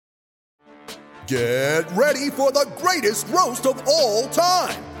Get ready for the greatest roast of all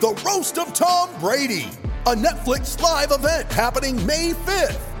time, the Roast of Tom Brady, a Netflix live event happening May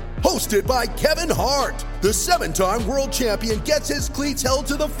 5th. Hosted by Kevin Hart, the 7-time world champion gets his cleats held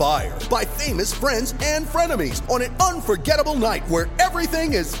to the fire by famous friends and frenemies on an unforgettable night where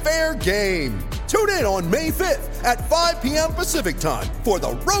everything is fair game. Tune in on May 5th at 5 p.m. Pacific time for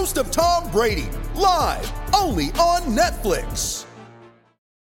the Roast of Tom Brady, live only on Netflix.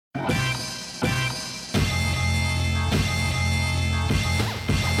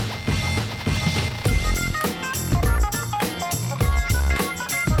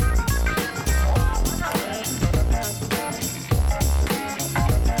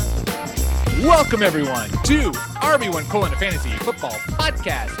 Welcome, everyone, to RB1 Colon, a fantasy football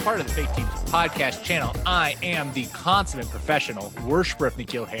podcast, part of the Fake Teams podcast channel. I am the consummate professional worshiper of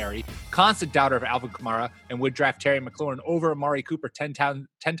N'Keal Harry, constant doubter of Alvin Kamara, and would draft Terry McLaurin over Amari Cooper 10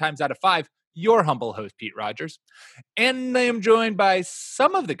 times out of 5, your humble host, Pete Rogers. And I am joined by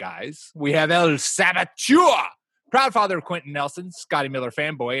some of the guys. We have El Saboteur, proud father of Quentin Nelson, Scotty Miller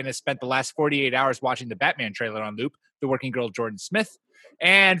fanboy, and has spent the last 48 hours watching the Batman trailer on loop, the working girl Jordan Smith.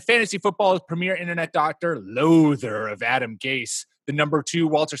 And fantasy football's premier internet doctor, loather of Adam Gase, the number 2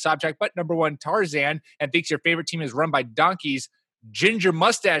 Walter Sobchak, but number 1 Tarzan, and thinks your favorite team is run by donkeys, ginger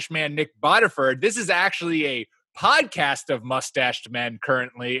mustache man Nick Bodiford. This is actually a podcast of mustached men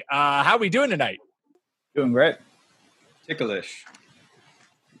currently. How are we doing tonight? Doing great. Ticklish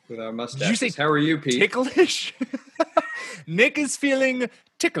with our mustaches. Did you say how are you, Pete? Ticklish? Nick is feeling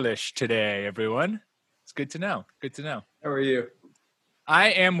ticklish today, everyone. It's good to know. Good to know. How are you? I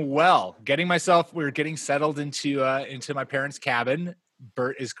am well. We're getting settled into my parents' cabin.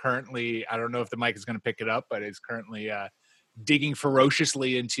 Bert is currently, I don't know if the mic is going to pick it up, but is currently digging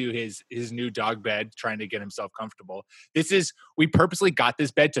ferociously into his new dog bed, trying to get himself comfortable. We purposely got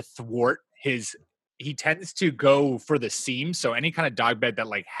this bed to thwart he tends to go for the seam. So any kind of dog bed that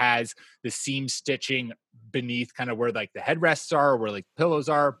like has the seam stitching beneath kind of where like the headrests are, or where like pillows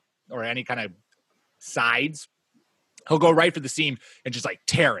are, or any kind of sides, he'll go right for the seam and just like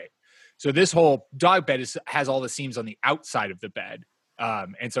tear it. So this whole dog bed has all the seams on the outside of the bed.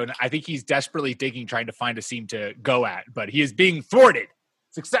 And so I think he's desperately digging, trying to find a seam to go at, but he is being thwarted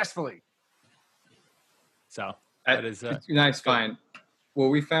successfully. So that is nice. Fine. What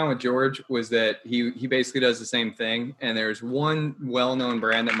we found with George was that he basically does the same thing. And there's one well-known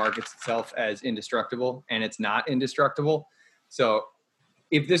brand that markets itself as indestructible, and it's not indestructible. So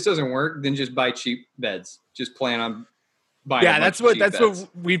if this doesn't work, then just buy cheap beds. Just plan on buying. Yeah, that's what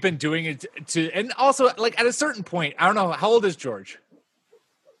we've been doing it to. And also, like at a certain point, I don't know, how old is George?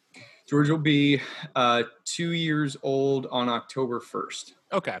 George will be 2 years old on October 1st.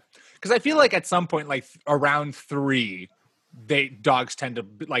 Okay, because I feel like at some point, like around 3, dogs tend to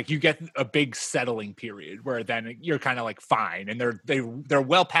like you get a big settling period where then you're kind of like fine, and they're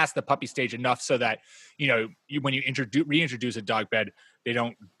well past the puppy stage enough so that when you reintroduce a dog bed, they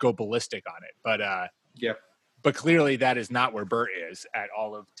don't go ballistic on it. But yeah. But clearly that is not where Bert is at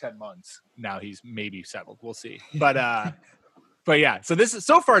all of 10 months. Now he's maybe settled. We'll see. But but yeah,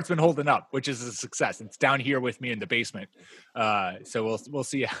 so far it's been holding up, which is a success. It's down here with me in the basement. So we'll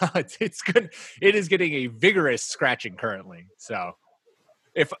see how it's good. It is getting a vigorous scratching currently. So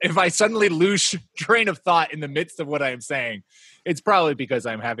if I suddenly lose train of thought in the midst of what I am saying, it's probably because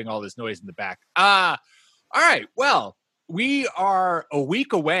I'm having all this noise in the back. All right. Well, we are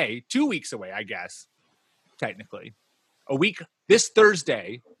 2 weeks away, I guess, technically. A week this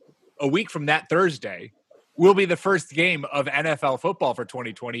Thursday, a week from that Thursday, will be the first game of NFL football for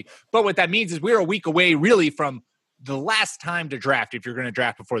 2020. But what that means is we're a week away really from the last time to draft if you're going to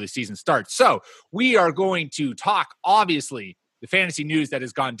draft before the season starts. So we are going to talk, obviously, the fantasy news that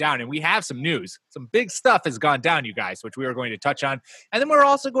has gone down. And we have some news. Some big stuff has gone down, you guys, which we are going to touch on. And then we're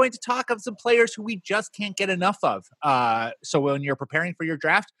also going to talk of some players who we just can't get enough of. So when you're preparing for your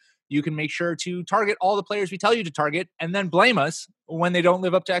draft, you can make sure to target all the players we tell you to target and then blame us when they don't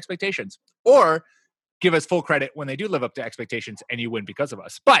live up to expectations. Or give us full credit when they do live up to expectations and you win because of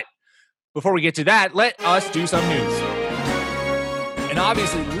us. But before we get to that, let us do some news. And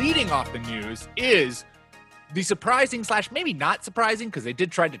obviously leading off the news is the surprising / maybe not surprising, because they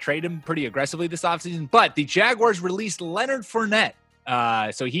did try to trade him pretty aggressively this offseason, but the Jaguars released Leonard Fournette.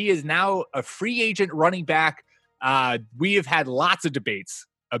 So he is now a free agent running back. We have had lots of debates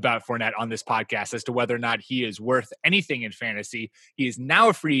about Fournette on this podcast as to whether or not he is worth anything in fantasy. He is now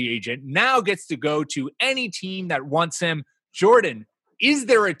a free agent, now gets to go to any team that wants him. Jordan, is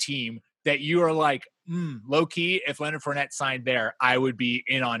there a team that you are like, low key, if Leonard Fournette signed there, I would be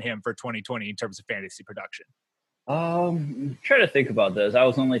in on him for 2020 in terms of fantasy production? Try to think about this. I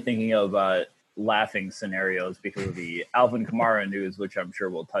was only thinking about laughing scenarios because of the Alvin Kamara news, which I'm sure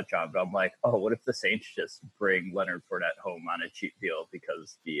we'll touch on. But I'm like, oh, what if the Saints just bring Leonard Fournette home on a cheap deal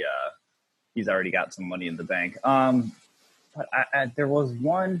because he's already got some money in the bank. But there was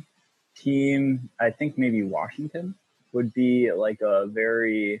one team, I think maybe Washington would be like a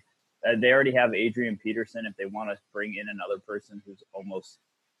very they already have Adrian Peterson. If they want to bring in another person who's almost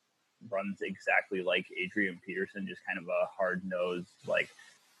runs exactly like Adrian Peterson, just kind of a hard-nosed, like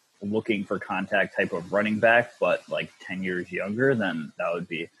looking for contact type of running back, but like 10 years younger, then that would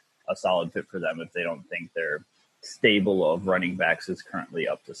be a solid fit for them if they don't think their stable of running backs is currently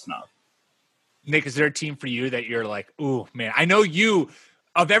up to snuff. Nick, is there a team for you that you're like, ooh, man, I know you,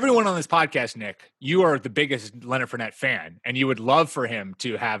 of everyone on this podcast, Nick, you are the biggest Leonard Fournette fan, and you would love for him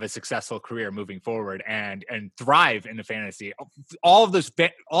to have a successful career moving forward and thrive in the fantasy. All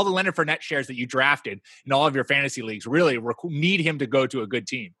the Leonard Fournette shares that you drafted in all of your fantasy leagues really need him to go to a good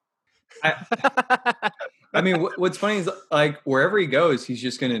team. I mean, what's funny is like wherever he goes, he's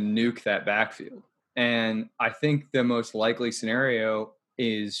just going to nuke that backfield. And I think the most likely scenario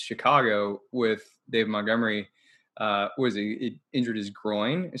is Chicago with David Montgomery. Was he injured his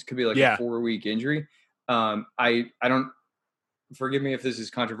groin? This could be like a 4-week injury. I don't, forgive me if this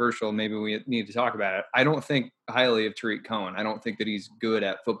is controversial. Maybe we need to talk about it. I don't think highly of Tariq Cohen. I don't think that he's good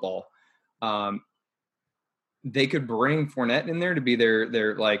at football. They could bring Fournette in there to be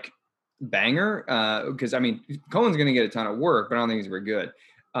their like banger. Cause I mean, Cohen's going to get a ton of work, but I don't think he's very good.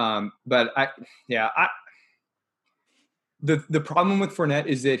 The problem with Fournette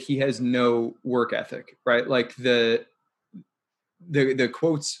is that he has no work ethic, right? Like the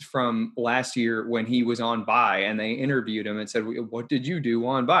quotes from last year when he was on bye and they interviewed him and said, what did you do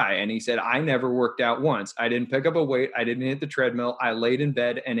on bye? And he said, I never worked out once. I didn't pick up a weight. I didn't hit the treadmill. I laid in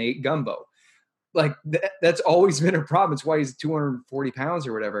bed and ate gumbo. Like that's always been a problem. It's why he's 240 pounds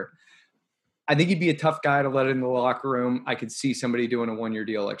or whatever. I think he'd be a tough guy to let in the locker room. I could see somebody doing a 1-year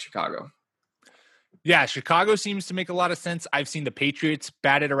deal like Chicago. Yeah, Chicago seems to make a lot of sense. I've seen the Patriots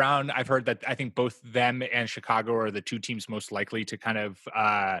batted around. I've heard that I think both them and Chicago are the two teams most likely to kind of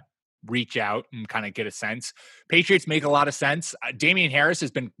reach out and kind of get a sense. Patriots make a lot of sense. Damian Harris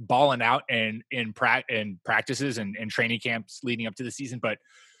has been balling out in practices and training camps leading up to the season, but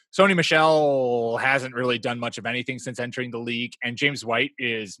Sony Michel hasn't really done much of anything since entering the league, and James White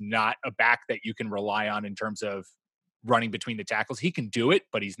is not a back that you can rely on in terms of running between the tackles. He can do it,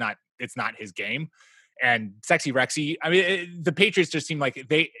 but it's not his game. And Sexy Rexy, I mean, the Patriots just seem like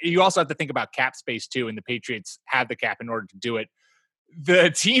you also have to think about cap space too, and the Patriots have the cap in order to do it. There are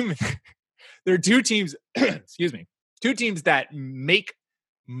two teams, two teams that make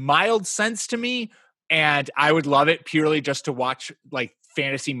mild sense to me, and I would love it purely just to watch like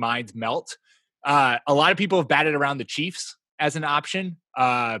fantasy minds melt. A lot of people have batted around the Chiefs as an option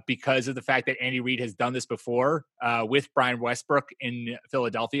because of the fact that Andy Reid has done this before with Brian Westbrook in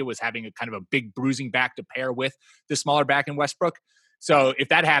Philadelphia, was having a kind of a big bruising back to pair with the smaller back in Westbrook. So if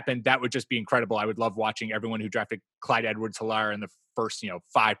that happened, that would just be incredible. I would love watching everyone who drafted Clyde Edwards-Helaire in the first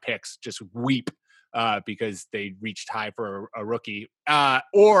 5 picks just weep because they reached high for a rookie.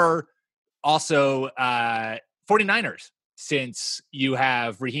 Or also 49ers, since you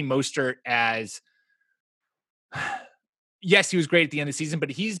have Raheem Mostert as yes, he was great at the end of the season,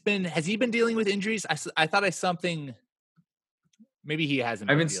 but has he been dealing with injuries? I thought I something. Maybe he hasn't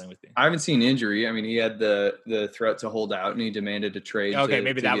been dealing with it. I haven't seen injury. I mean, he had the threat to hold out, and he demanded a trade. Okay,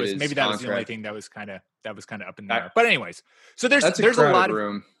 maybe that was the only thing that was kind of up in the air. But anyways, so there's a lot of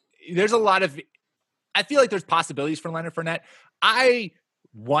room. There's a lot of. I feel like there's possibilities for Leonard Fournette. I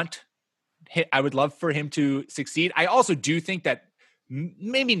would love for him to succeed. I also do think that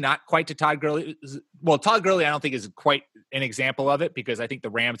maybe not quite to Todd Gurley. Well, Todd Gurley, I don't think is quite an example of it because I think the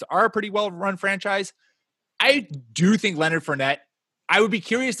Rams are a pretty well-run franchise. I do think Leonard Fournette, I would be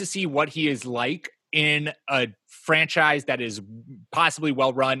curious to see what he is like in a franchise that is possibly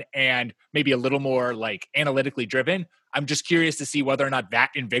well-run and maybe a little more like analytically driven. I'm just curious to see whether or not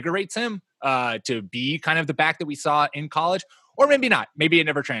that invigorates him to be kind of the back that we saw in college. Or maybe not. Maybe it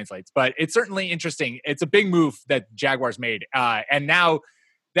never translates. But it's certainly interesting. It's a big move that Jaguars made. And now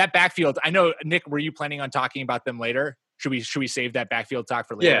that backfield, I know, Nick, were you planning on talking about them later? Should we save that backfield talk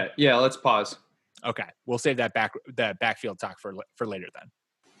for later? Yeah, let's pause. Okay. We'll save that backfield talk for later then.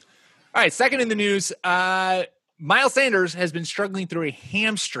 All right, second in the news, Miles Sanders has been struggling through a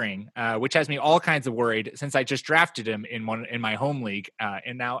hamstring, which has me all kinds of worried since I just drafted him in my home league.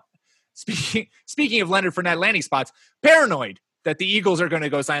 And now Speaking of Leonard Fournette landing spots, paranoid that the Eagles are going to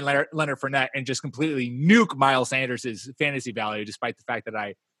go sign Leonard Fournette and just completely nuke Miles Sanders' fantasy value, despite the fact that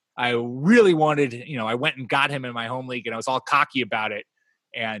I really wanted, I went and got him in my home league and I was all cocky about it.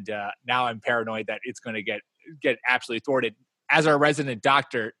 And now I'm paranoid that it's going to get absolutely thwarted. As our resident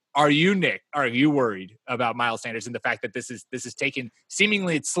doctor, Nick, are you worried about Miles Sanders and the fact that this is taken,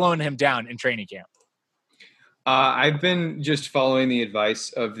 seemingly it's slowing him down in training camp? I've been just following the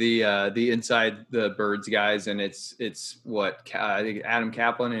advice of the Inside the Birds guys, and it's what I think Adam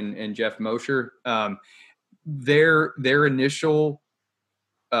Kaplan and Jeff Mosher. Their initial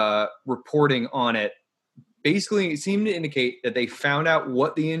reporting on it basically seemed to indicate that they found out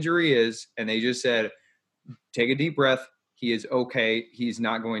what the injury is, and they just said, "Take a deep breath. He is okay. He's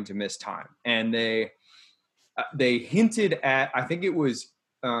not going to miss time." And they hinted at, I think it was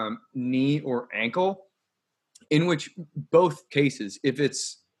knee or ankle. In which both cases, if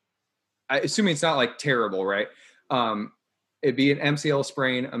it's, assuming it's not like terrible, right? It'd be an MCL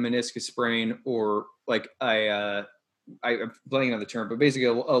sprain, a meniscus sprain, or like I'm blanking on the term, but basically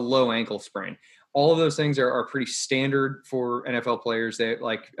a low ankle sprain. All of those things are pretty standard for NFL players. They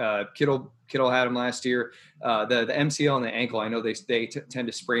like Kittle had them last year. The MCL and the ankle, I know they tend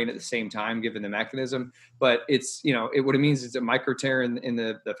to sprain at the same time given the mechanism, but it's, what it means is a micro tear in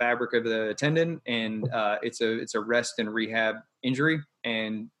the fabric of the tendon, and it's a rest and rehab injury,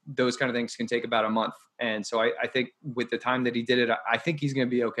 and those kind of things can take about a month. And so I think with the time that he did it, I think he's going to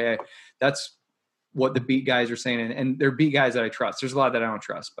be okay. That's what the beat guys are saying, and they're beat guys that I trust. There's a lot that I don't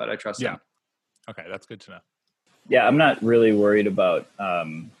trust, but I trust them. Okay, that's good to know. Yeah, I'm not really worried about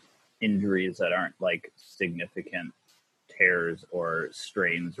injuries that aren't like significant tears or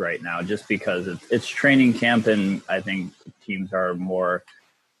strains right now, just because it's training camp, and I think teams are more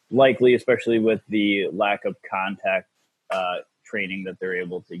likely, especially with the lack of contact training that they're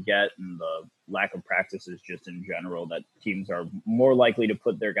able to get and the lack of practices just in general, that teams are more likely to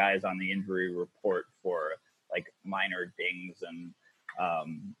put their guys on the injury report for like minor dings. And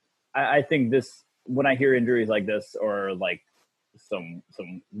I think this, when I hear injuries like this, or like some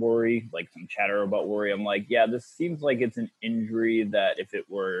worry, like some chatter about worry, I'm like, yeah, this seems like it's an injury that if it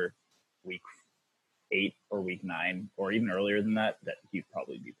were week 8 or week 9 or even earlier than that he'd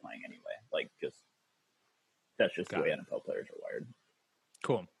probably be playing anyway. Like, that's just the way NFL players are wired.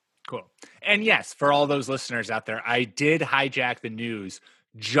 Cool. And yes, for all those listeners out there, I did hijack the news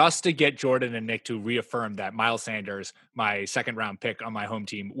just to get Jordan and Nick to reaffirm that Miles Sanders, my second round pick on my home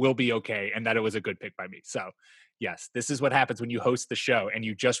team, will be okay, and that it was a good pick by me. So yes, this is what happens when you host the show and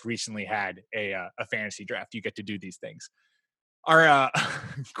you just recently had a fantasy draft. You get to do these things. Our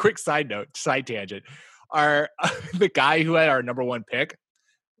quick side tangent, the guy who had our number 1 pick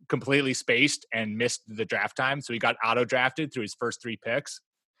completely spaced and missed the draft time, so he got auto drafted through his first 3 picks.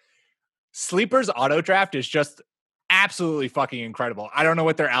 Sleeper's auto draft is just absolutely fucking incredible. I don't know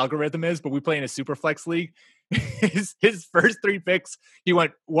what their algorithm is, but we play in a super flex league. His first 3 picks, he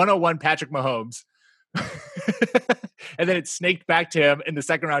went 101 Patrick Mahomes. And then it snaked back to him in the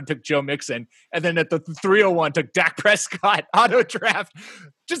second round, took Joe Mixon, and then at the 301 took Dak Prescott auto draft,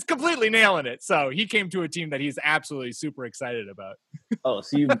 just completely nailing it. So he came to a team that he's absolutely super excited about. Oh,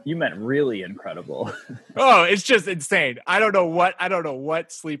 so you meant really incredible. Oh, it's just insane. I don't know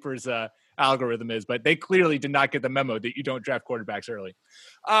what Sleeper's algorithm is, but they clearly did not get the memo that you don't draft quarterbacks early.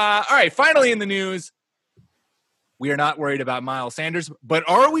 All right, finally in the news, we are not worried about Miles Sanders, but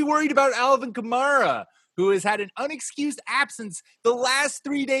are we worried about Alvin Kamara, who has had an unexcused absence the last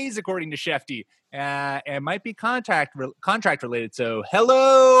 3 days, according to Shefty, and might be contract related. So,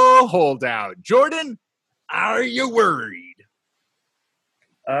 hello, holdout. Jordan, are you worried?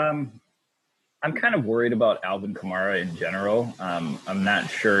 I'm kind of worried about Alvin Kamara in general. I'm not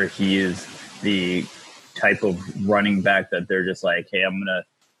sure he is the type of running back that they're just like, hey, I'm going to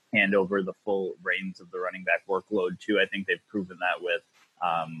hand over the full reins of the running back workload to. I think they've proven that with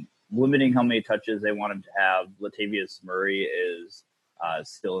limiting how many touches they want him to have. Latavius Murray is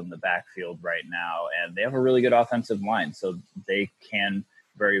still in the backfield right now, and they have a really good offensive line, so they can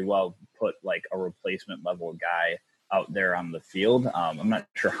very well put like a replacement level guy out there on the field. I'm not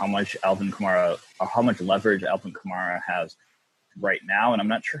sure how much leverage Alvin Kamara has right now, and I'm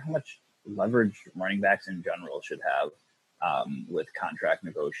not sure how much leverage running backs in general should have with contract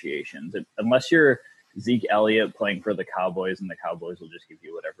negotiations. Unless you're Zeke Elliott playing for the Cowboys, and the Cowboys will just give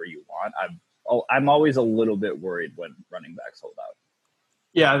you whatever you want. I'm always a little bit worried when running backs hold out.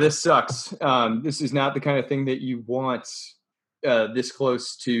 Yeah, this sucks. This is not the kind of thing that you want this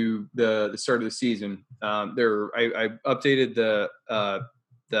close to the start of the season. I updated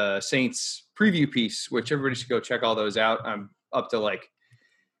the Saints preview piece, which everybody should go check all those out. I'm up to like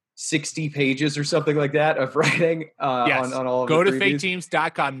 60 pages or something like that of writing yes. on all of Go the to previews.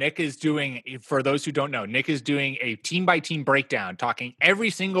 faketeams.com. Nick is doing, for those who don't know, Nick is doing a team-by-team breakdown, talking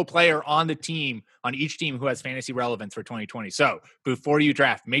every single player on the team, on each team who has fantasy relevance for 2020. So before you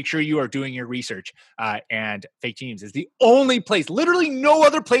draft, make sure you are doing your research. And Fake Teams is the only place, literally no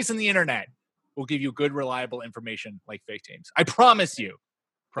other place on the internet will give you good, reliable information like Fake Teams. I promise you.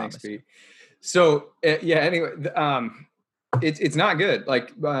 Thanks, Pete. So anyway, it's not good.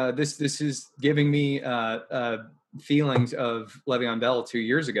 Like this is giving me feelings of Le'Veon Bell 2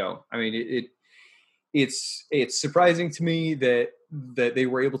 years ago. I mean, it's surprising to me that they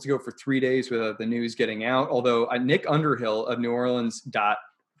were able to go for 3 days without the news getting out. Although Nick Underhill of New Orleans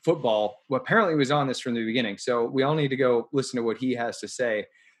Football apparently was on this from the beginning. So we all need to go listen to what he has to say.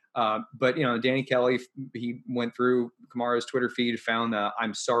 But Danny Kelly, he went through Kamara's Twitter feed, found the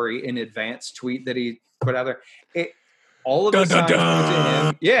 "I'm sorry in advance" tweet that he put out there. All of the signs point to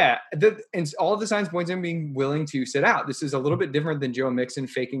him. Yeah. And all of the signs point to him being willing to sit out. This is a little bit different than Joe Mixon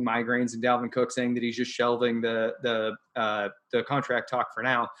faking migraines and Dalvin Cook saying that he's just shelving the contract talk for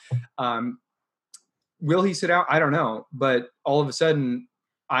now. Will he sit out? I don't know. But all of a sudden,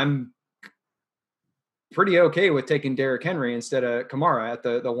 I'm pretty okay with taking Derrick Henry instead of Kamara at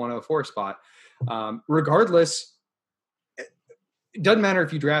the 104 spot. Regardless, it doesn't matter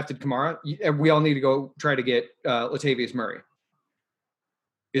if you drafted Kamara. We all need to go try to get Latavius Murray.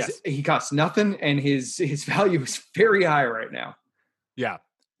 Yes. He costs nothing, and his value is very high right now. Yeah.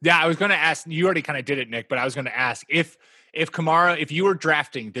 I was going to ask. You already kind of did it, Nick. But I was going to ask if Kamara, if you were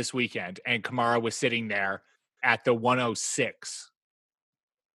drafting this weekend and Kamara was sitting there at the 106,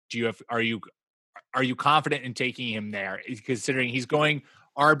 are you confident in taking him there? Considering he's going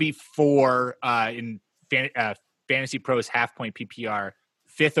RB4 in Fantasy Pros half point PPR,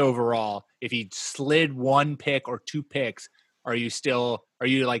 5th overall. If he slid 1 pick or 2 picks, are you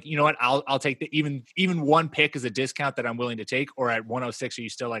like, you know what? I'll take the even 1 pick as a discount that I'm willing to take, or at 106, are you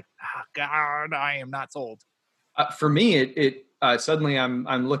still like, God, I am not sold? For me, it suddenly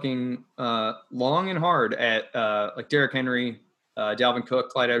I'm looking long and hard at like Derrick Henry, Dalvin Cook,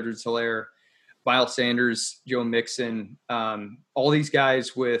 Clyde Edwards-Helaire, Miles Sanders, Joe Mixon, all these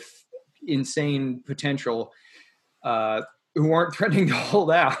guys with insane potential who aren't threatening to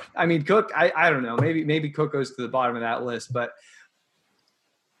hold out. I mean, Cook, I don't know. Maybe Cook goes to the bottom of that list, but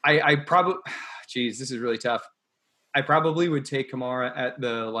I probably – geez, this is really tough. I probably would take Kamara at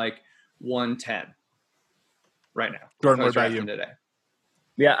the, 110 right now. Jordan, what about you? Today.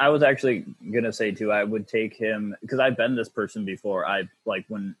 Yeah, I was actually going to say, too, I would take him because I've been this person before.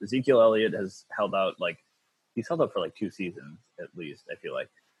 When Ezekiel Elliott has held out, he's held out for 2 seasons at least, I feel like.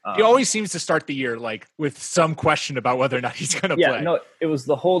 He always seems to start the year with some question about whether or not he's going to play. Yeah, no, it was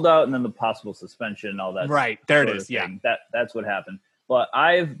the holdout and then the possible suspension and all that. Right, there it is, yeah. That's what happened. But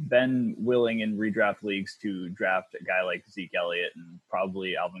I've been willing in redraft leagues to draft a guy like Zeke Elliott and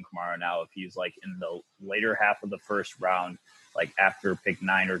probably Alvin Kamara now if he's in the later half of the first round, after pick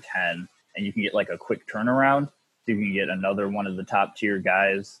 9 or 10, and you can get a quick turnaround. So you can get another one of the top tier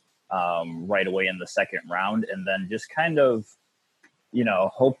guys right away in the second round, and then just kind of,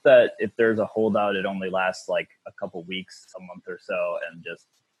 hope that if there's a holdout, it only lasts a couple weeks, a month or so, and just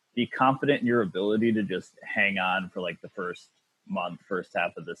be confident in your ability to just hang on for the first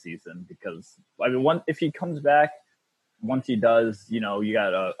half of the season. Because if he comes back, once he does, you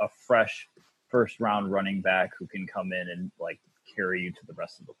got a fresh first round running back who can come in and carry you to the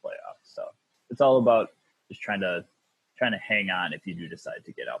rest of the playoffs. So it's all about just trying to hang on if you do decide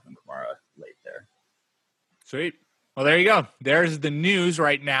to get Alvin Kamara late there. Sweet. Well, there you go. There's the news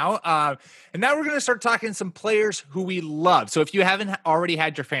right now. And now we're going to start talking some players who we love. So if you haven't already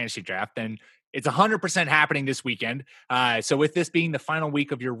had your fantasy draft, then it's 100% happening this weekend. So with this being the final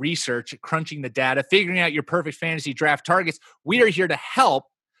week of your research, crunching the data, figuring out your perfect fantasy draft targets, we are here to help.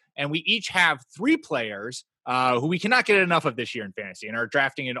 And we each have 3 players who we cannot get enough of this year in fantasy and are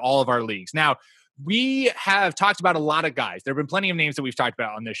drafting in all of our leagues. Now, we have talked about a lot of guys. There have been plenty of names that we've talked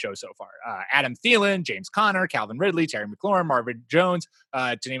about on this show so far. Adam Thielen, James Conner, Calvin Ridley, Terry McLaurin, Marvin Jones,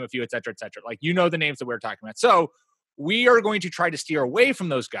 to name a few, et cetera, et cetera. the names that we're talking about. So we are going to try to steer away from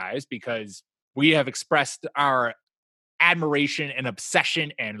those guys because we have expressed our admiration and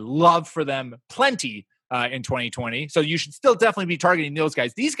obsession and love for them plenty in 2020. So you should still definitely be targeting those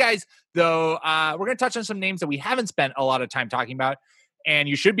guys. These guys, though, we're going to touch on some names that we haven't spent a lot of time talking about. And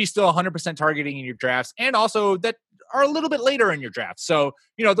you should be still 100% targeting in your drafts, and also that are a little bit later in your draft. So,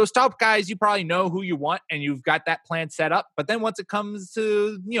 those top guys, you probably know who you want, and you've got that plan set up. But then once it comes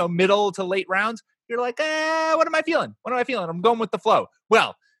to, middle to late rounds, you're like, what am I feeling? I'm going with the flow.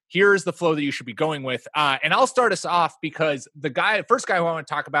 Well, here's the flow that you should be going with. And I'll start us off because the first guy who I want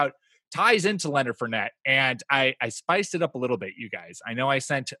to talk about ties into Leonard Fournette. And I spiced it up a little bit, you guys. I know I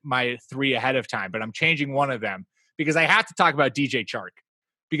sent my 3 ahead of time, but I'm changing one of them because I have to talk about DJ Chark.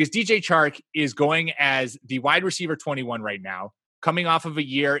 Because DJ Chark is going as the wide receiver 21 right now, coming off of a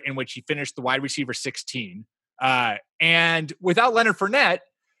year in which he finished the wide receiver 16. And without Leonard Fournette,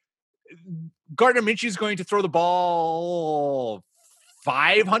 Gardner Minshew is going to throw the ball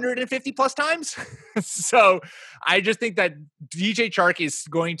 550 plus times. So I just think that DJ Chark is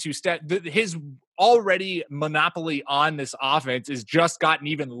going to his already monopoly on this offense is just gotten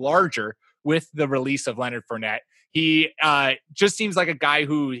even larger with the release of Leonard Fournette. He just seems like a guy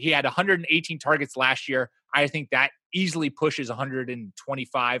who he had 118 targets last year. I think that easily pushes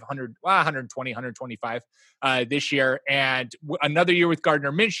 125 this year. And another year with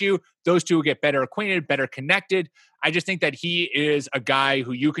Gardner Minshew, those two will get better acquainted, better connected. I just think that he is a guy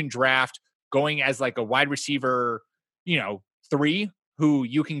who you can draft going as like a wide receiver, 3, who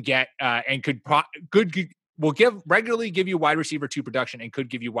you can get and will regularly give you wide receiver 2 production and could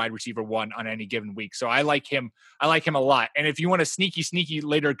give you wide receiver 1 on any given week. So I like him. I like him a lot. And if you want a sneaky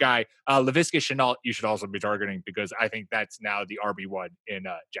later guy, Laviska Shenault, you should also be targeting because I think that's now the RB1 in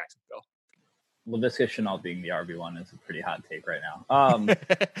Jacksonville. Laviska Shenault being the RB1 is a pretty hot take right now.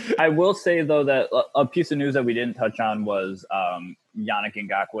 I will say, though, that a piece of news that we didn't touch on was Yannick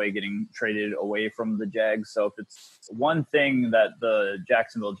Ngakoue getting traded away from the Jags. So if it's one thing that the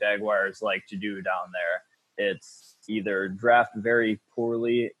Jacksonville Jaguars like to do down there, it's either draft very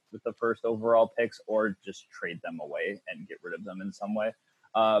poorly with the first overall picks or just trade them away and get rid of them in some way.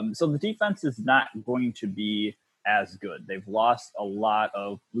 So the defense is not going to be as good. They've lost a lot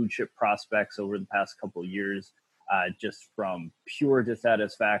of blue chip prospects over the past couple of years, just from pure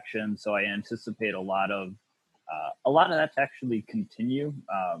dissatisfaction. So I anticipate a lot of that to actually continue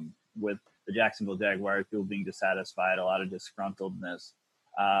with the Jacksonville Jaguars, people being dissatisfied, a lot of disgruntledness.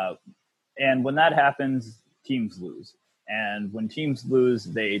 And when that happens, teams lose. And when teams lose,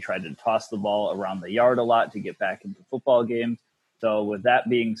 they try to toss the ball around the yard a lot to get back into football games. So with that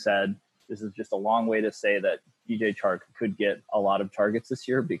being said, this is just a long way to say that DJ Chark could get a lot of targets this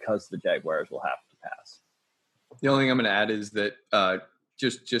year because the Jaguars will have to pass. The only thing I'm going to add is that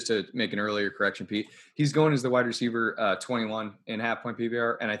just to make an earlier correction, Pete, he's going as the wide receiver 21 in half-point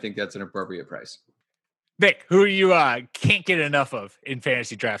PPR, and I think that's an appropriate price. Vic, who you can't get enough of in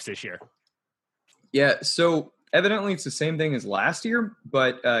fantasy drafts this year? Yeah, so evidently it's the same thing as last year,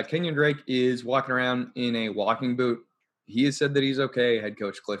 but Kenyon Drake is walking around in a walking boot. He has said that he's okay. Head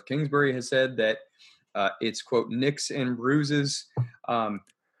coach Cliff Kingsbury has said that it's, quote, nicks and bruises. But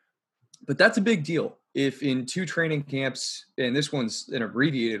that's a big deal. If in 2 training camps, and this one's an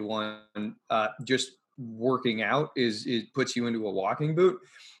abbreviated one, just working out it puts you into a walking boot,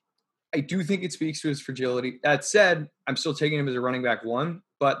 I do think it speaks to his fragility. That said, I'm still taking him as a running back 1,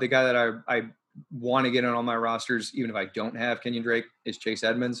 but the guy that I want to get on all my rosters, even if I don't have Kenyon Drake, is Chase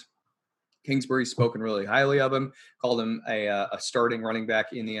Edmonds. Kingsbury's spoken really highly of him, called him a starting running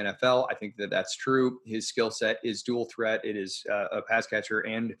back in the NFL. I think that that's true. His skill set is dual threat. It is a pass catcher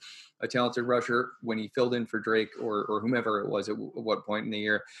and a talented rusher. When he filled in for Drake or whomever it was at what point in the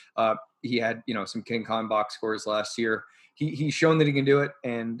year, he had some King Kong box scores last year. He's shown that he can do it,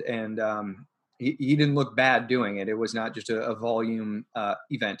 and he didn't look bad doing it. It was not just a volume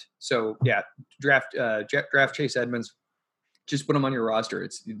event. So yeah, draft Chase Edmonds. Just put him on your roster.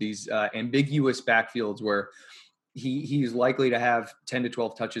 It's these ambiguous backfields where he's likely to have 10 to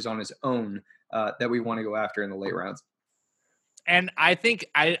 12 touches on his own that we want to go after in the late rounds. And I think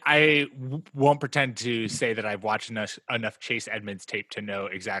I won't pretend to say that I've watched enough Chase Edmonds tape to know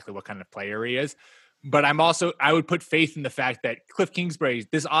exactly what kind of player he is. But I would put faith in the fact that Cliff Kingsbury,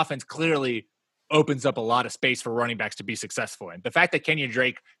 this offense clearly opens up a lot of space for running backs to be successful in. The fact that Kenyon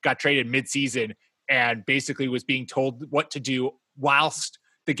Drake got traded midseason and basically was being told what to do whilst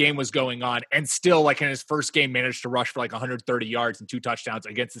the game was going on, and still, like in his first game, managed to rush for like 130 yards and 2 touchdowns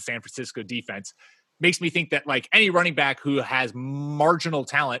against the San Francisco defense, makes me think that like any running back who has marginal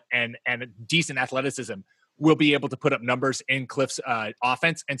talent and decent athleticism will be able to put up numbers in Cliff's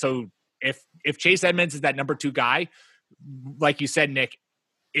offense. And so if Chase Edmonds is that number 2 guy, like you said, Nick,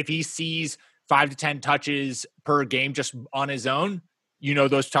 if he sees 5 to 10 touches per game just on his own,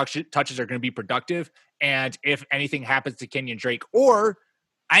 those touches are going to be productive. And if anything happens to Kenyon Drake,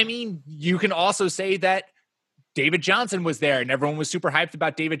 you can also say that David Johnson was there and everyone was super hyped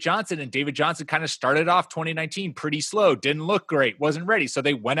about David Johnson, and David Johnson kind of started off 2019 pretty slow, didn't look great, wasn't ready. So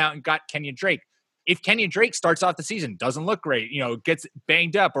they went out and got Kenyon Drake. If Kenyon Drake starts off the season, doesn't look great, gets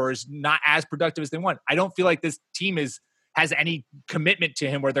banged up or is not as productive as they want, I don't feel like this team is has any commitment to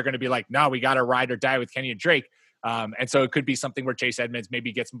him where they're going to be like, no, we got to ride or die with Kenyon Drake. And so it could be something where Chase Edmonds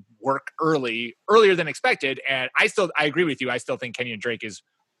maybe gets work earlier than expected. And I agree with you. I still think Kenyon Drake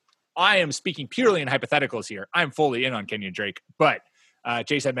I am speaking purely in hypotheticals here. I'm fully in on Kenyon Drake, but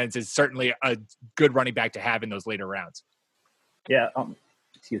Chase Edmonds is certainly a good running back to have in those later rounds. Yeah.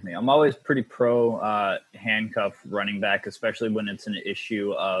 Excuse me. I'm always pretty pro handcuff running back, especially when it's an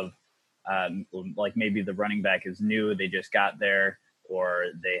issue of like maybe the running back is new, they just got there, or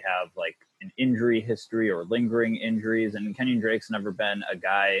they have like an injury history or lingering injuries. And Kenyon Drake's never been a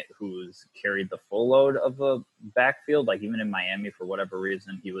guy who's carried the full load of a backfield. Like even in Miami, for whatever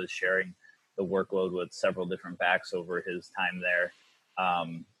reason, he was sharing the workload with several different backs over his time there.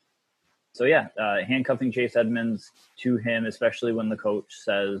 So yeah, handcuffing Chase Edmonds to him, especially when the coach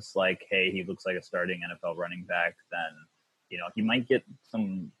says like, hey, he looks like a starting NFL running back, then, you know, he might get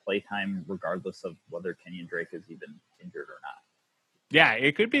some playtime regardless of whether Kenyon Drake is even injured or not. Yeah,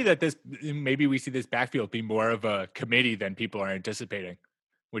 it could be that maybe we see this backfield be more of a committee than people are anticipating,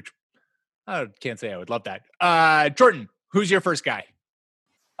 which I can't say I would love that. Jordan, who's your first guy?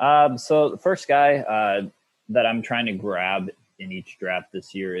 So the first guy that I'm trying to grab in each draft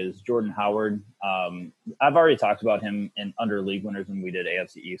this year is Jordan Howard. I've already talked about him in under league winners when we did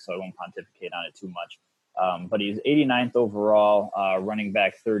AFC East, so I won't pontificate on it too much. But he's 89th overall, running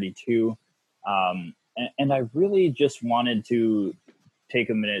back 32. And I really just wanted to take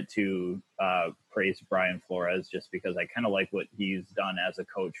a minute to praise Brian Flores, just because I kind of like what he's done as a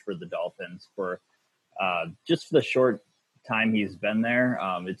coach for the Dolphins for just for the short time he's been there.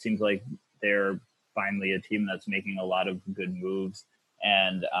 It seems like they're finally a team that's making a lot of good moves.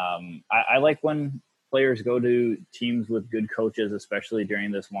 And I like when players go to teams with good coaches, especially during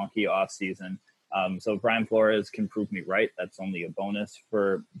this wonky off season. So Brian Flores can prove me right. That's only a bonus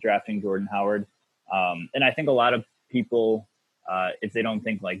for drafting Jordan Howard. And I think a lot of people, if they don't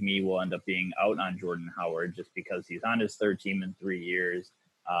think like me, will end up being out on Jordan Howard just because he's on his third team in 3 years.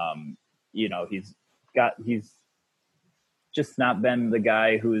 You know, he's just not been the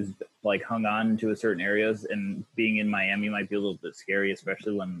guy who's like hung on to a certain areas, and being in Miami might be a little bit scary,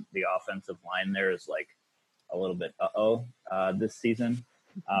 especially when the offensive line there is like a little bit this season.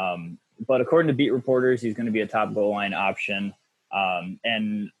 But according to beat reporters, he's going to be a top goal line option.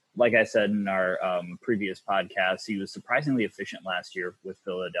 And like I said in our previous podcast, he was surprisingly efficient last year with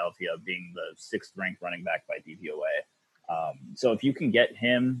Philadelphia, being the 6th ranked running back by DVOA. So if you can get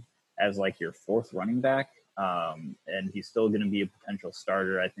him as like your 4th running back, and he's still going to be a potential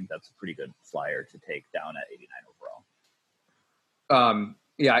starter, I think that's a pretty good flyer to take down at 89 overall.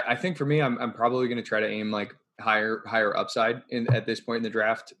 Yeah, I think for me, I'm probably going to try to aim like higher upside at this point in the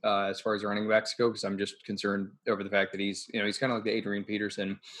draft as far as running backs go, because I'm just concerned over the fact that he's kind of like the Adrian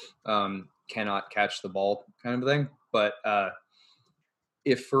Peterson, cannot catch the ball kind of thing. But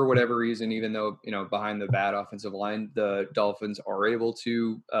if for whatever reason, even though, behind the bad offensive line, the Dolphins are able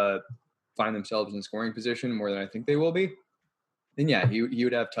to find themselves in scoring position more than I think they will be, then yeah, he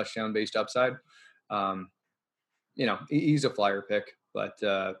would have touchdown based upside. He's a flyer pick, but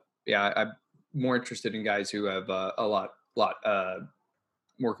yeah, I'm more interested in guys who have a lot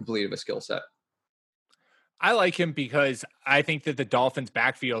more complete of a skill set. I like him because I think that the Dolphins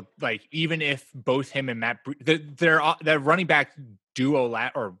backfield, like even if both him and Matt, their running back duo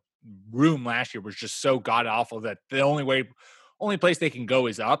or room last year was just so god awful that the only place they can go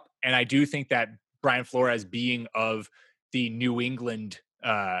is up. And I do think that Brian Flores, being of the New England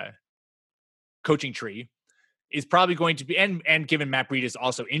coaching tree, is probably going to be, and given Matt Breida's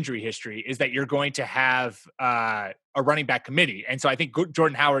also injury history, is that you're going to have a running back committee. And so I think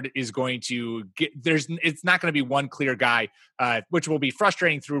Jordan Howard is going to it's not going to be one clear guy, which will be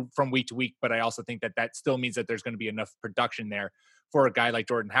frustrating from week to week. But I also think that still means that there's going to be enough production there for a guy like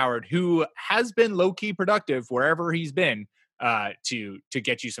Jordan Howard, who has been low key productive wherever he's been, to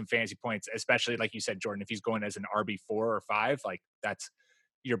get you some fantasy points, especially like you said, Jordan, if he's going as an RB4 or 5, like that's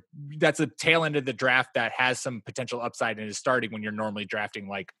a tail end of the draft that has some potential upside and is starting when you're normally drafting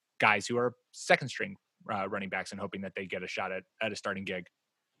like guys who are second string running backs and hoping that they get a shot at a starting gig.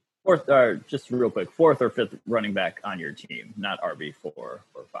 Just real quick, 4th or 5th running back on your team, not RB4 or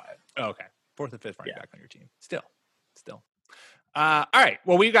 5. Oh, okay. 4th or 5th running back on your team. Still. All right.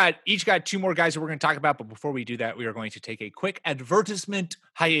 Well, we've each got 2 more guys that we're going to talk about, but before we do that, we are going to take a quick advertisement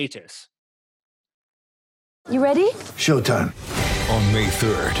hiatus. You ready? Showtime. On May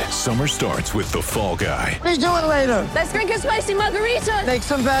 3rd, summer starts with The Fall Guy. Let's do it later. Let's drink a spicy margarita. Make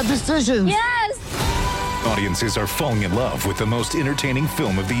some bad decisions. Yes. Audiences are falling in love with the most entertaining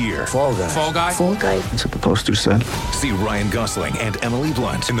film of the year. Fall Guy. Fall Guy? Fall guy. That's what the poster said. See Ryan Gosling and Emily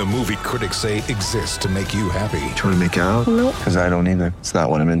Blunt in the movie critics say exists to make you happy. Trying to make it out? Nope. Because I don't either. It's not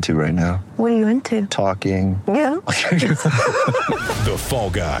what I'm into right now. What are you into? Talking. Yeah. The Fall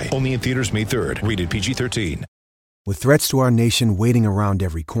Guy. Only in theaters May 3rd. Rated PG-13. With threats to our nation waiting around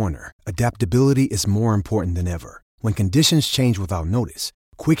every corner, adaptability is more important than ever. When conditions change without notice,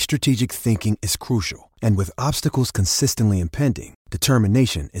 quick strategic thinking is crucial. And with obstacles consistently impending,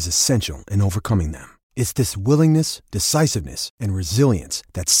 determination is essential in overcoming them. It's this willingness, decisiveness, and resilience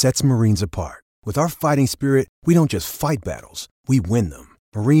that sets Marines apart. With our fighting spirit, we don't just fight battles, we win them.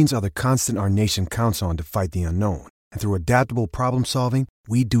 Marines are the constant our nation counts on to fight the unknown. And through adaptable problem solving,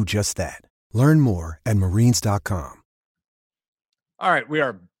 we do just that. Learn more at marines.com. All right, we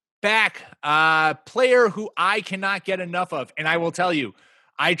are back. Player who I cannot get enough of. And I will tell you,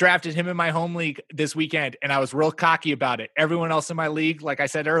 I drafted him in my home league this weekend, and I was real cocky about it. Everyone else in my league, like I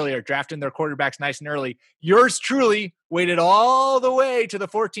said earlier, drafting their quarterbacks nice and early. Yours truly waited all the way to the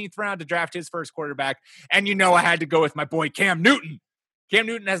 14th round to draft his first quarterback. And you know I had to go with my boy Cam Newton. Cam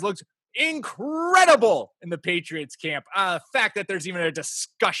Newton has looked incredible in the Patriots camp. The fact that there's even a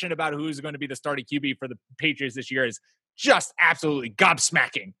discussion about who's going to be the starting QB for the Patriots this year is just absolutely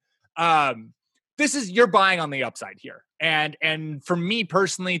gobsmacking. You're buying on the upside here. And for me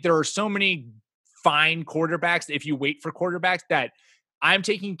personally, there are so many fine quarterbacks, if you wait for quarterbacks, that I'm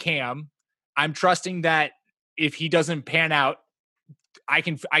taking Cam. I'm trusting that if he doesn't pan out, I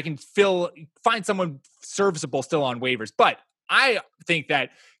can find someone serviceable still on waivers. But I think that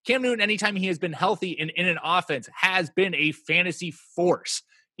Cam Newton, anytime he has been healthy in an offense, has been a fantasy force.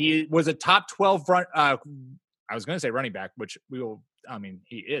 He was a top 12 run. I was going to say running back, which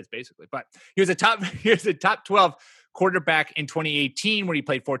he is basically, but he was a top 12 quarterback in 2018 when he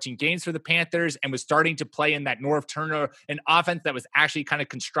played 14 games for the Panthers and was starting to play in that Norv Turner, an offense that was actually kind of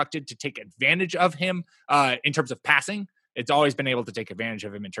constructed to take advantage of him in terms of passing. It's always been able to take advantage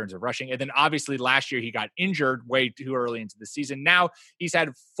of him in terms of rushing. And then obviously last year he got injured way too early into the season. Now he's had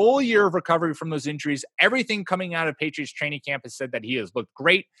a full year of recovery from those injuries. Everything coming out of Patriots training camp has said that he has looked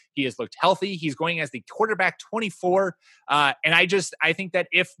great. He has looked healthy. He's going as the quarterback 24. And I think that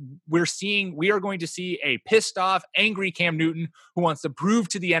if we are going to see a pissed off, angry Cam Newton who wants to prove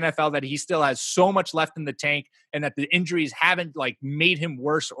to the NFL that he still has so much left in the tank and that the injuries haven't made him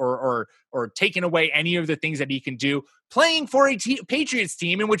worse or taken away any of the things that he can do, playing for a Patriots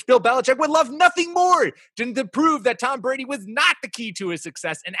team in which Bill Belichick would love nothing more than to prove that Tom Brady was not the key to his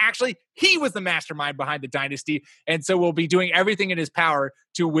success. And actually, he was the mastermind behind the dynasty. And so we'll be doing everything in his power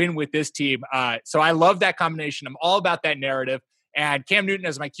to win with this team. So I love that combination. I'm all about that narrative. And Cam Newton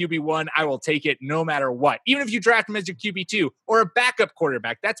as my QB1, I will take it no matter what. Even if you draft him as your QB2 or a backup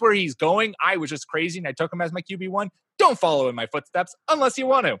quarterback, that's where he's going. I was just crazy and I took him as my QB1. Don't follow in my footsteps unless you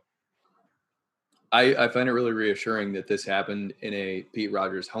want to. I find it really reassuring that this happened in a Pete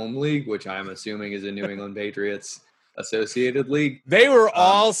Rogers home league, which I'm assuming is a New England Patriots associated league. They were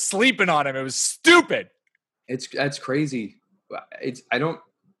all sleeping on him. It was stupid. That's crazy. I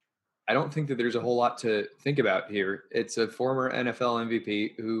don't think that there's a whole lot to think about here. It's a former NFL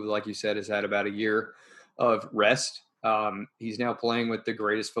MVP who, like you said, has had about a year of rest. He's now playing with the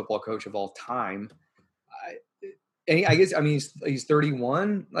greatest football coach of all time. He's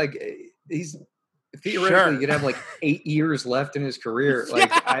 31. He's theoretically he'd have 8 years left in his career.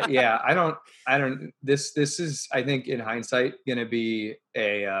 This is, I think, in hindsight, going to be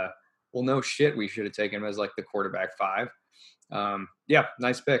no shit. We should have taken him as the quarterback 5.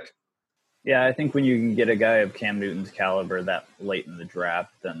 Nice pick. Yeah, I think when you can get a guy of Cam Newton's caliber that late in the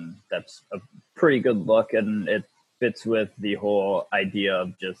draft, then that's a pretty good look, and it fits with the whole idea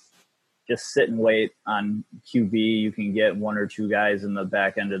of just sit and wait on QB. You can get one or two guys in the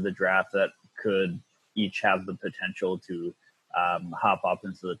back end of the draft that could each have the potential to hop up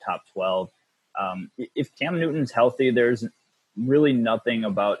into the top 12. If Cam Newton's healthy, there's really nothing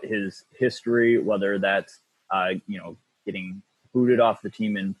about his history, whether that's getting booted off the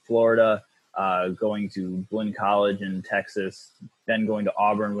team in Florida, going to Blinn College in Texas, then going to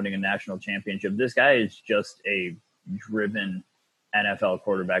Auburn, winning a national championship. This guy is just a driven NFL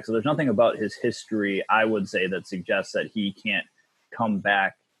quarterback. So there's nothing about his history, I would say, that suggests that he can't come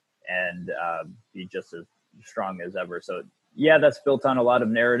back and be just as strong as ever. So yeah, that's built on a lot of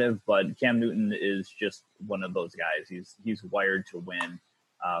narrative, but Cam Newton is just one of those guys. He's wired to win.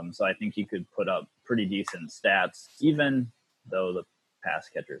 So I think he could put up pretty decent stats, even though the pass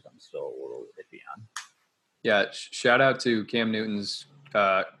catchers I'm still a little iffy on. Yeah, shout out to Cam Newton's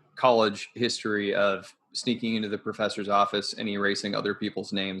college history of sneaking into the professor's office and erasing other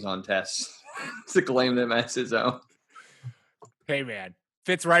people's names on tests. to claim them as his own. Hey, man,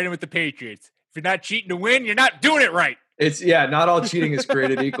 fits right in with the Patriots. If you're not cheating to win, you're not doing it right. It's not all cheating is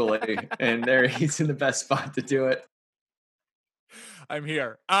created equally, and there he's in the best spot to do it. I'm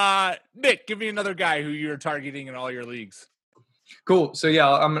here. Nick, give me another guy who you're targeting in all your leagues. Cool. So yeah,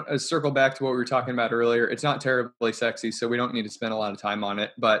 I'm going to circle back to what we were talking about earlier. It's not terribly sexy, so we don't need to spend a lot of time on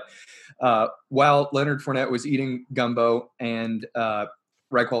it. But while Leonard Fournette was eating gumbo and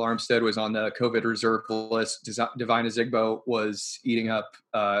Raquel Armstead was on the COVID reserve list, Devine Ozigbo was eating up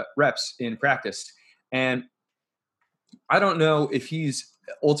reps in practice. And I don't know if he's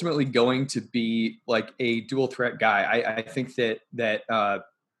ultimately going to be like a dual threat guy. I think that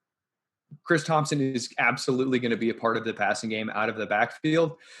Chris Thompson is absolutely going to be a part of the passing game out of the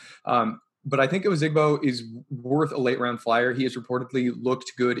backfield. But I think Ozigbo is worth a late round flyer. He has reportedly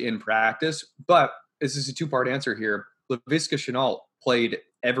looked good in practice, but this is a two-part answer here. Laviska Shenault played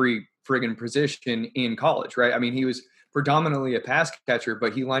every friggin' position in college, right? I mean, he was predominantly a pass catcher,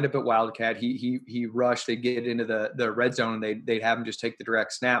 but he lined up at Wildcat. He rushed. They'd get into the red zone and they'd have him just take the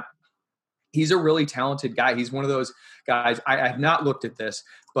direct snap. He's a really talented guy. He's one of those guys. I have not looked at this,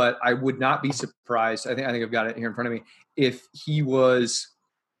 but I would not be surprised. I think I've got it here in front of me. If he was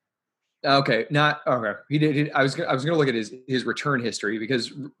okay, not okay. He did. I was going to look at his return history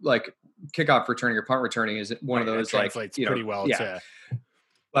because like kickoff returning or punt returning is one of those like pretty well. Yeah.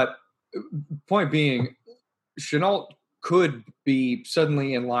 But point being, Shenault could be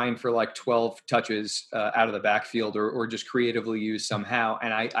suddenly in line for like 12 touches out of the backfield or just creatively used somehow.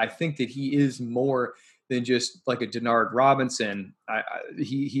 And I think that he is more than just like a Denard Robinson.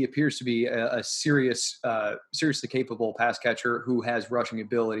 He appears to be a seriously capable pass catcher who has rushing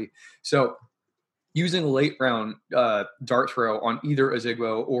ability. So using a late round dart throw on either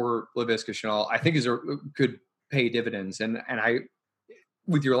Ozigbo or Laviska Shenault, I think could pay dividends. And I,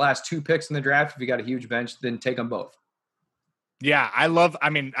 with your last two picks in the draft, if you got a huge bench, then take them both. Yeah, I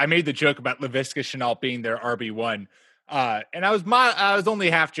made the joke about Laviska Shenault being their RB1. And I was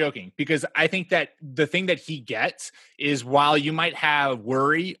only half joking because I think that the thing that he gets is while you might have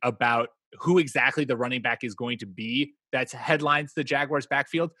worry about who exactly the running back is going to be that's headlines the Jaguars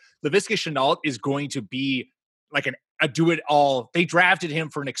backfield, Laviska Shenault is going to be like a do-it-all. They drafted him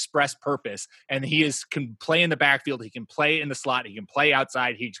for an express purpose, and can play in the backfield. He can play in the slot. He can play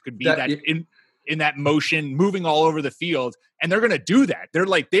outside. He could be in that motion, moving all over the field, and they're going to do that.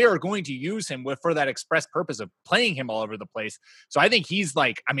 They are going to use him for that express purpose of playing him all over the place. So I think he's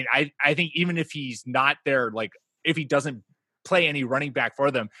like, I mean, I think even if he's not there, like if he doesn't play any running back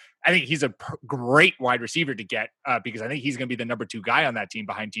for them, I think he's a great wide receiver to get because I think he's going to be the number 2 guy on that team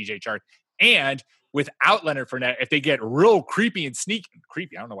behind TJ Chark. And without Leonard Fournette, if they get real creepy, I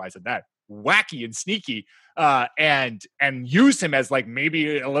don't know why I said that, wacky and sneaky, and use him as like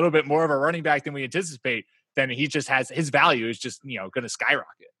maybe a little bit more of a running back than we anticipate, then he just has his value is just going to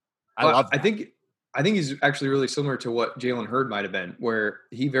skyrocket. I love that. I think he's actually really similar to what Jalen Hurd might have been, where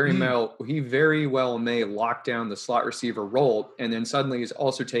he very well may lock down the slot receiver role, and then suddenly is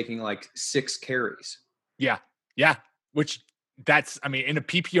also taking like 6 carries. Yeah, which in a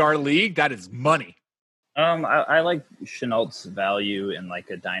PPR league, that is money. I like Chenault's value in like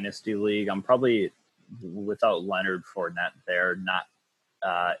a dynasty league. I'm probably without Leonard Fournette there, not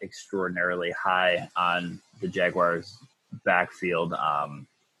extraordinarily high on the Jaguars backfield.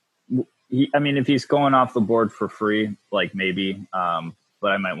 If he's going off the board for free, like maybe,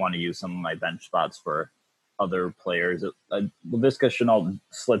 but I might want to use some of my bench spots for other players. Laviska Shenault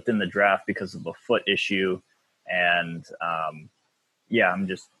slipped in the draft because of a foot issue. And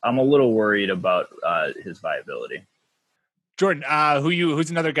I'm a little worried about his viability. Jordan,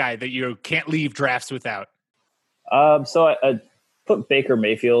 who's another guy that you can't leave drafts without? So I put Baker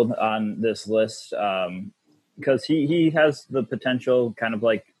Mayfield on this list because he has the potential, kind of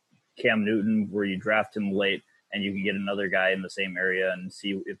like Cam Newton, where you draft him late and you can get another guy in the same area and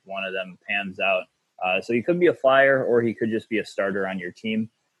see if one of them pans out. So he could be a flyer or he could just be a starter on your team.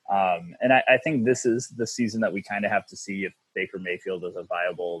 And I think this is the season that we kind of have to see if Baker Mayfield is a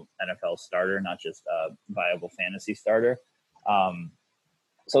viable NFL starter, not just a viable fantasy starter.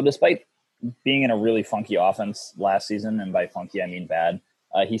 So despite being in a really funky offense last season, and by funky, I mean bad,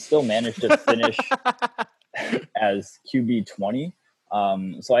 he still managed to finish as QB 20.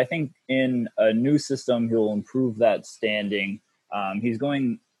 So I think in a new system, he'll improve that standing. He's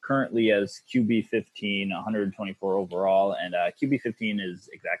going currently as QB 15, 124 overall, and QB 15 is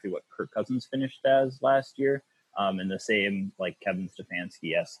exactly what Kirk Cousins finished as last year, in the same like Kevin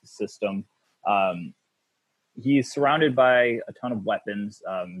Stefanski-esque system. He's surrounded by a ton of weapons.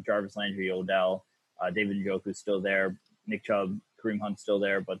 Jarvis Landry, Odell, David Njoku's still there. Nick Chubb Kareem Hunt's still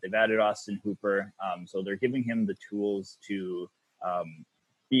there, but they've added Austin Hooper. So they're giving him the tools to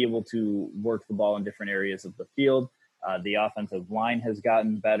be able to work the ball in different areas of the field. The offensive line has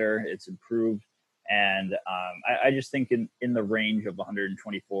gotten better. It's improved. And I just think in the range of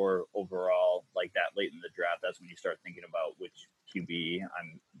 124 overall, like that late in the draft, that's when you start thinking about which QB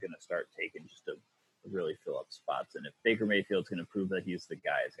I'm going to start taking just to really fill up spots. And if Baker Mayfield's going to prove that he's the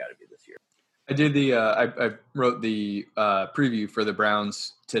guy, it's got to be this year. I did I wrote the preview for the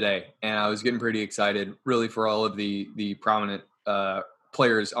Browns today, and I was getting pretty excited really for all of the prominent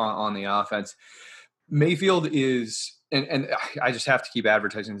players on the offense. Mayfield is, and I just have to keep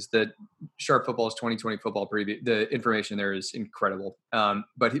advertising this, the Sharp Football's 2020 football preview. The information there is incredible.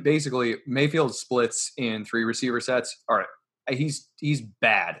 But basically, Mayfield splits in 3 receiver sets. All right, he's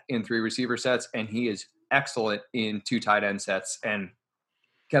bad in 3 receiver sets, and he is excellent in 2 tight end sets. And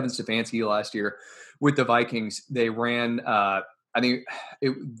Kevin Stefanski last year with the Vikings, they ran I think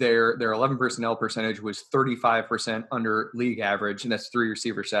their 11 personnel percentage was 35% under league average, and that's 3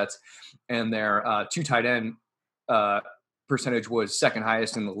 receiver sets. And their 2 tight end percentage was second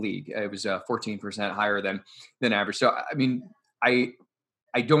highest in the league. It was 14% higher than average. So, I mean, I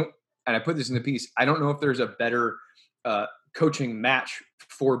don't, and I put this in the piece, I don't know if there's a better coaching match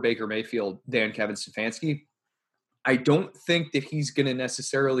for Baker Mayfield than Kevin Stefanski. I don't think that he's going to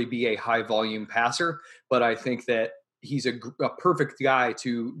necessarily be a high volume passer, but I think that he's a perfect guy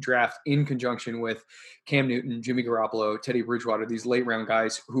to draft in conjunction with Cam Newton, Jimmy Garoppolo, Teddy Bridgewater, these late round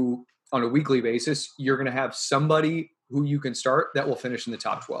guys who on a weekly basis, you're going to have somebody who you can start that will finish in the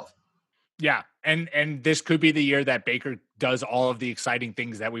top 12. Yeah. And this could be the year that Baker does all of the exciting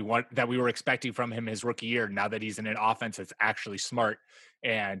things that we were expecting from him his rookie year. Now that he's in an offense that's actually smart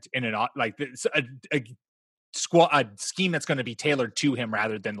and in an, like this, a scheme that's going to be tailored to him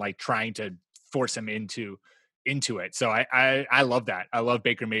rather than like trying to force him into it. So I love that. I love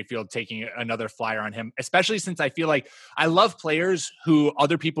Baker Mayfield taking another flyer on him, especially since I feel like I love players who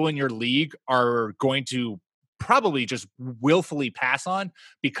other people in your league are going to probably just willfully pass on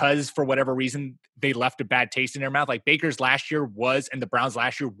because for whatever reason they left a bad taste in their mouth. Like Baker's last year was, and the Browns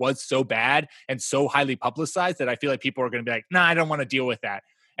last year was so bad and so highly publicized that I feel like people are going to be like, nah, I don't want to deal with that.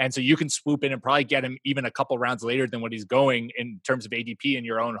 And so you can swoop in and probably get him even a couple rounds later than what he's going in terms of ADP in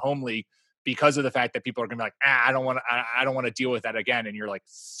your own home league because of the fact that people are going to be like, I don't want to deal with that again. And you're like,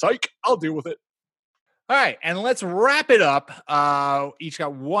 psych, I'll deal with it. All right. And let's wrap it up. Each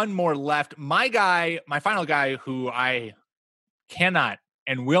got one more left. My final guy who I cannot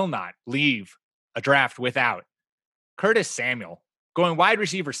and will not leave a draft without, Curtis Samuel, going wide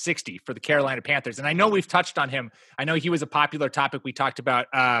receiver 60 for the Carolina Panthers. And I know we've touched on him. I know he was a popular topic we talked about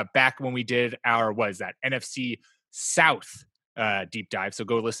back when we did our, NFC South deep dive. So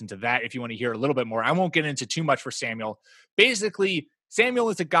go listen to that if you want to hear a little bit more. I won't get into too much for Samuel. Basically, Samuel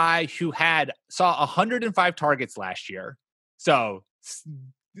is a guy who saw 105 targets last year. So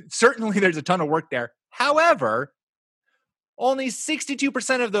certainly there's a ton of work there. However, only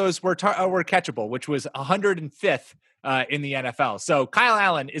 62% of those were catchable, which was 105th in the NFL. So Kyle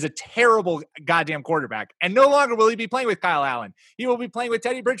Allen is a terrible goddamn quarterback. And no longer will he be playing with Kyle Allen. He will be playing with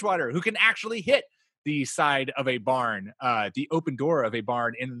Teddy Bridgewater, who can actually hit the side of a barn, the open door of a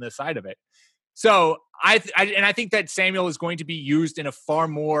barn in the side of it. So I think that Samuel is going to be used in a far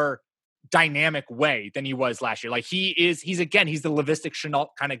more dynamic way than he was last year. Like he's the Laviska Shenault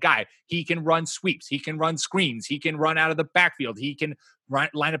kind of guy. He can run sweeps. He can run screens. He can run out of the backfield. He can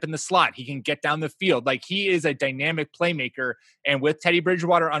line up in the slot. He can get down the field. Like he is a dynamic playmaker. And with Teddy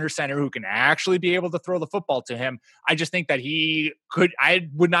Bridgewater under center, who can actually be able to throw the football to him, I just think that I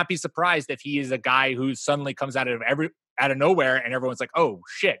would not be surprised if he is a guy who suddenly comes out of nowhere and everyone's like, oh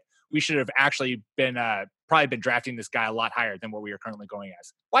shit, we should have actually been probably been drafting this guy a lot higher than what we are currently going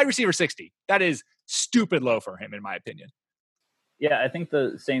as. Wide receiver 60. That is stupid low for him, in my opinion. Yeah, I think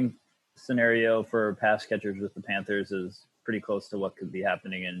the same scenario for pass catchers with the Panthers is pretty close to what could be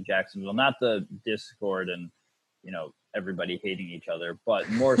happening in Jacksonville. Not the discord and, everybody hating each other, but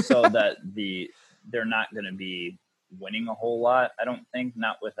more so that they're not going to be winning a whole lot. I don't think,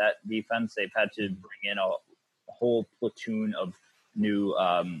 not with that defense. They've had to bring in a whole platoon of new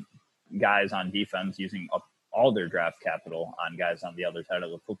guys on defense using up all their draft capital on guys on the other side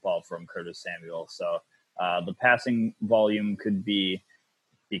of the football from Curtis Samuel. So the passing volume could be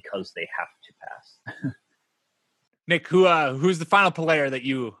because they have to pass. Nick, who's the final player that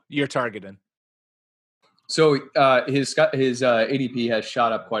you're targeting? So his ADP has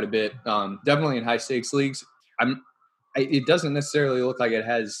shot up quite a bit, definitely in high stakes leagues. It doesn't necessarily look like it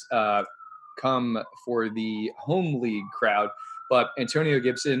has come for the home league crowd, but Antonio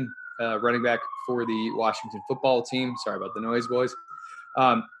Gibson, running back for the Washington football team. Sorry about the noise, boys.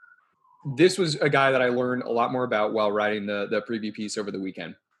 This was a guy that I learned a lot more about while writing the preview piece over the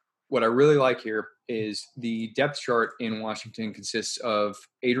weekend. What I really like here is the depth chart in Washington consists of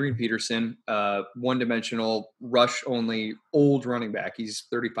Adrian Peterson, one-dimensional, rush-only, old running back. He's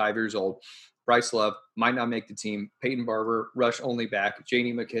 35 years old. Bryce Love might not make the team. Peyton Barber, rush-only back.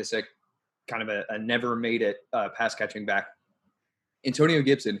 J.D. McKissick, kind of a never-made-it pass-catching back. Antonio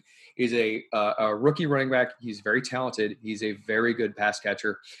Gibson is a rookie running back. He's very talented. He's a very good pass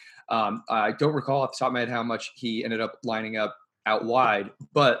catcher. I don't recall off the top of my head how much he ended up lining up out wide,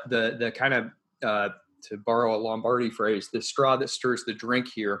 but the kind of, to borrow a Lombardi phrase, the straw that stirs the drink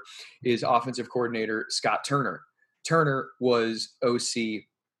here is offensive coordinator Scott Turner. Turner was OC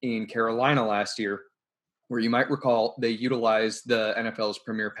in Carolina last year, where you might recall they utilized the NFL's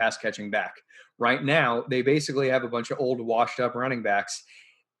premier pass catching back. Right now, they basically have a bunch of old washed up running backs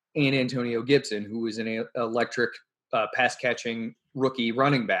and Antonio Gibson, who is an electric pass catching rookie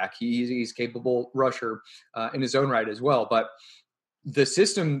running back. He's capable rusher in his own right as well. But the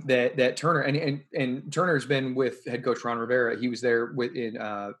system that Turner and Turner's been with head coach Ron Rivera. He was there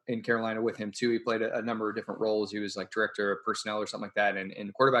in Carolina with him too. He played a number of different roles. He was like director of personnel or something like that,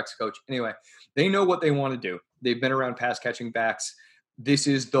 and quarterbacks coach. Anyway, they know what they want to do. They've been around pass catching backs. This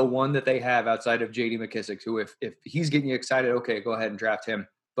is the one that they have outside of J.D. McKissick, who if he's getting you excited, okay, go ahead and draft him.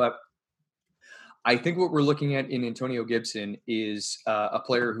 But I think what we're looking at in Antonio Gibson is a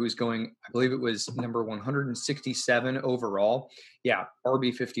player who's going, I believe it was number 167 overall. Yeah,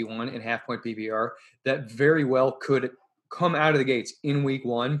 RB51 in half-point PPR. That very well could come out of the gates in week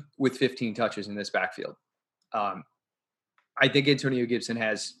one with 15 touches in this backfield. I think Antonio Gibson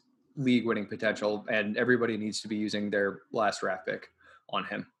has league-winning potential, and everybody needs to be using their last draft pick on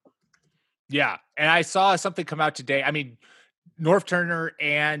him. Yeah, and I saw something come out today. I mean, Norv Turner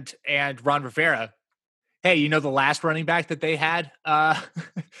and Ron Rivera, hey, you know the last running back that they had?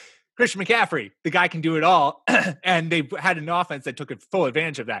 Christian McCaffrey. The guy can do it all. And they had an offense that took full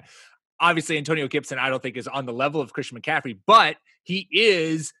advantage of that. Obviously, Antonio Gibson, I don't think, is on the level of Christian McCaffrey, but he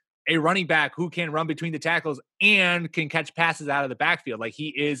is a running back who can run between the tackles and can catch passes out of the backfield. Like, he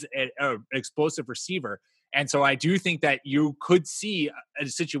is an explosive receiver. And so I do think that you could see a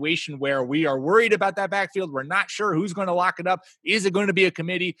situation where we are worried about that backfield. We're not sure who's going to lock it up. Is it going to be a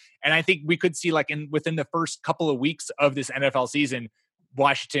committee? And I think we could see, like, within the first couple of weeks of this NFL season,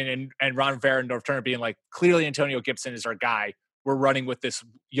 Washington and Ron Rivera and Norv Turner being like, clearly Antonio Gibson is our guy. We're running with this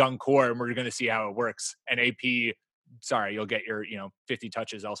young core and we're going to see how it works. And AP, sorry, you'll get your 50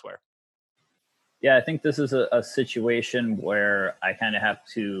 touches elsewhere. Yeah, I think this is a situation where I kind of have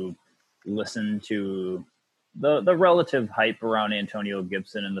to listen to the relative hype around Antonio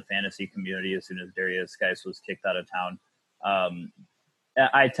Gibson in the fantasy community as soon as Darius Geis was kicked out of town.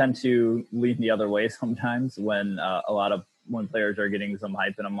 I tend to lean the other way sometimes when players are getting some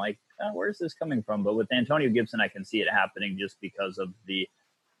hype, and I'm like, where's this coming from? But with Antonio Gibson, I can see it happening just because of the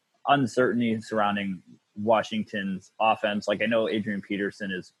uncertainty surrounding Washington's offense. Like, I know Adrian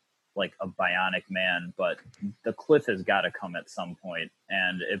Peterson is like a bionic man, but the cliff has got to come at some point.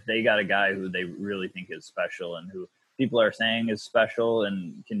 And if they got a guy who they really think is special and who people are saying is special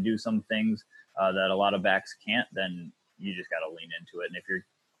and can do some things that a lot of backs can't, then you just got to lean into it. And if you're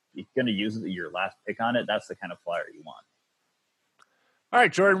going to use your last pick on it, that's the kind of flyer you want. All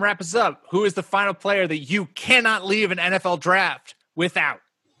right, Jordan, wrap us up. Who is the final player that you cannot leave an NFL draft without?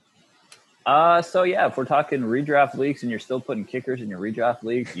 So yeah, if we're talking redraft leagues and you're still putting kickers in your redraft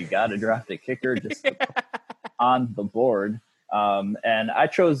leagues, you got to draft a kicker just on the board. And I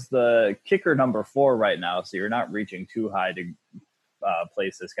chose the kicker number 4 right now, so you're not reaching too high to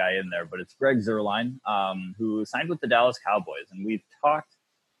place this guy in there. But it's Greg Zuerlein, who signed with the Dallas Cowboys, and we've talked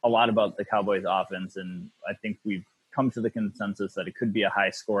a lot about the Cowboys' offense, and I think we've come to the consensus that it could be a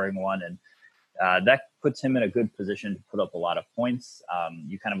high-scoring one, and that puts him in a good position to put up a lot of points.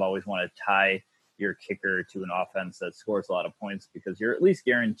 You kind of always want to tie your kicker to an offense that scores a lot of points because you're at least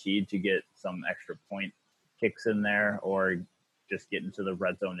guaranteed to get some extra point kicks in there or just get into the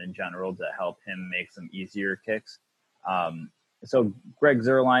red zone in general to help him make some easier kicks. So Greg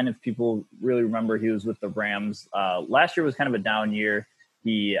Zuerlein, if people really remember, he was with the Rams. Last year was kind of a down year.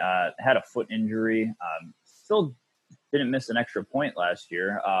 He had a foot injury, still didn't miss an extra point last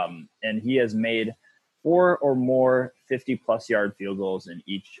year. And he has made 4 or more 50-plus yard field goals in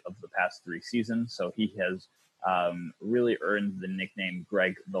each of the past 3 seasons. So he has really earned the nickname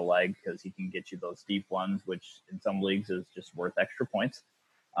Greg the Leg because he can get you those deep ones, which in some leagues is just worth extra points.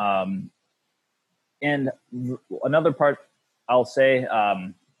 And another part I'll say,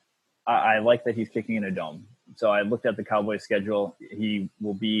 I like that he's kicking in a dome. So I looked at the Cowboys schedule. He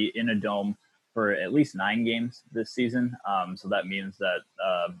will be in a dome for at least 9 games this season. So that means that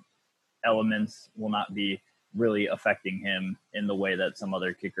elements will not be really affecting him in the way that some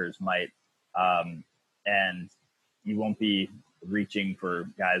other kickers might. And you won't be reaching for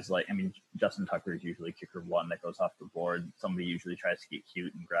guys like, Justin Tucker is usually kicker 1 that goes off the board. Somebody usually tries to get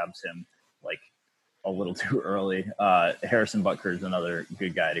cute and grabs him like a little too early. Harrison Butker is another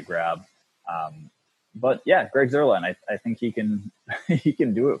good guy to grab. But yeah, Greg Zuerlein, I think he can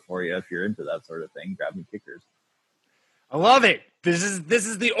do it for you if you're into that sort of thing, grabbing kickers. I love it. This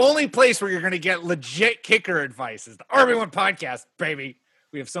is the only place where you're going to get legit kicker advice. Is the RB1 podcast, baby.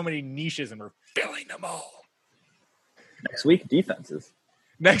 We have so many niches and we're filling them all. Next week, defenses.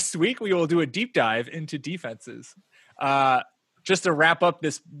 Next week, we will do a deep dive into defenses. Just to wrap up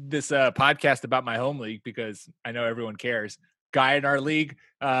this podcast about my home league, because I know everyone cares. Guy in our league,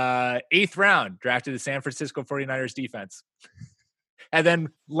 8th round, drafted the San Francisco 49ers defense. And then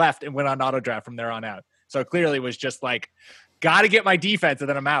left and went on auto draft from there on out. So clearly was just like, got to get my defense and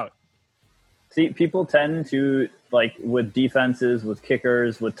then I'm out. See, people tend to, like with defenses, with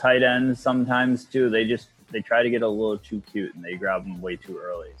kickers, with tight ends sometimes too, they try to get a little too cute and they grab them way too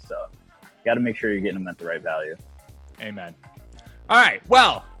early. So you got to make sure you're getting them at the right value. Amen. All right.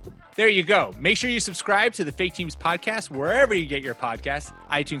 Well, there you go. Make sure you subscribe to the Fake Teams podcast wherever you get your podcasts,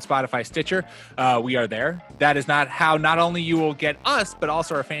 iTunes, Spotify, Stitcher. We are there. That is not how not only you will get us, but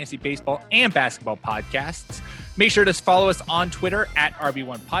also our fantasy baseball and basketball podcasts. Make sure to follow us on Twitter at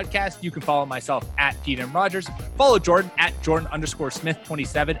RB1 Podcast. You can follow myself at Pete M. Rogers. Follow Jordan at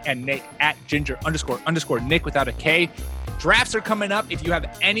Jordan_Smith27 and Nick at Ginger_Nick without a K. Drafts are coming up. If you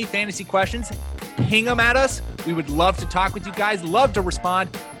have any fantasy questions, ping them at us. We would love to talk with you guys, love to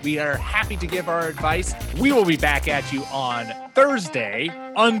respond. We are happy to give our advice. We will be back at you on Thursday.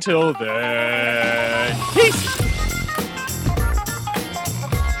 Until then, peace.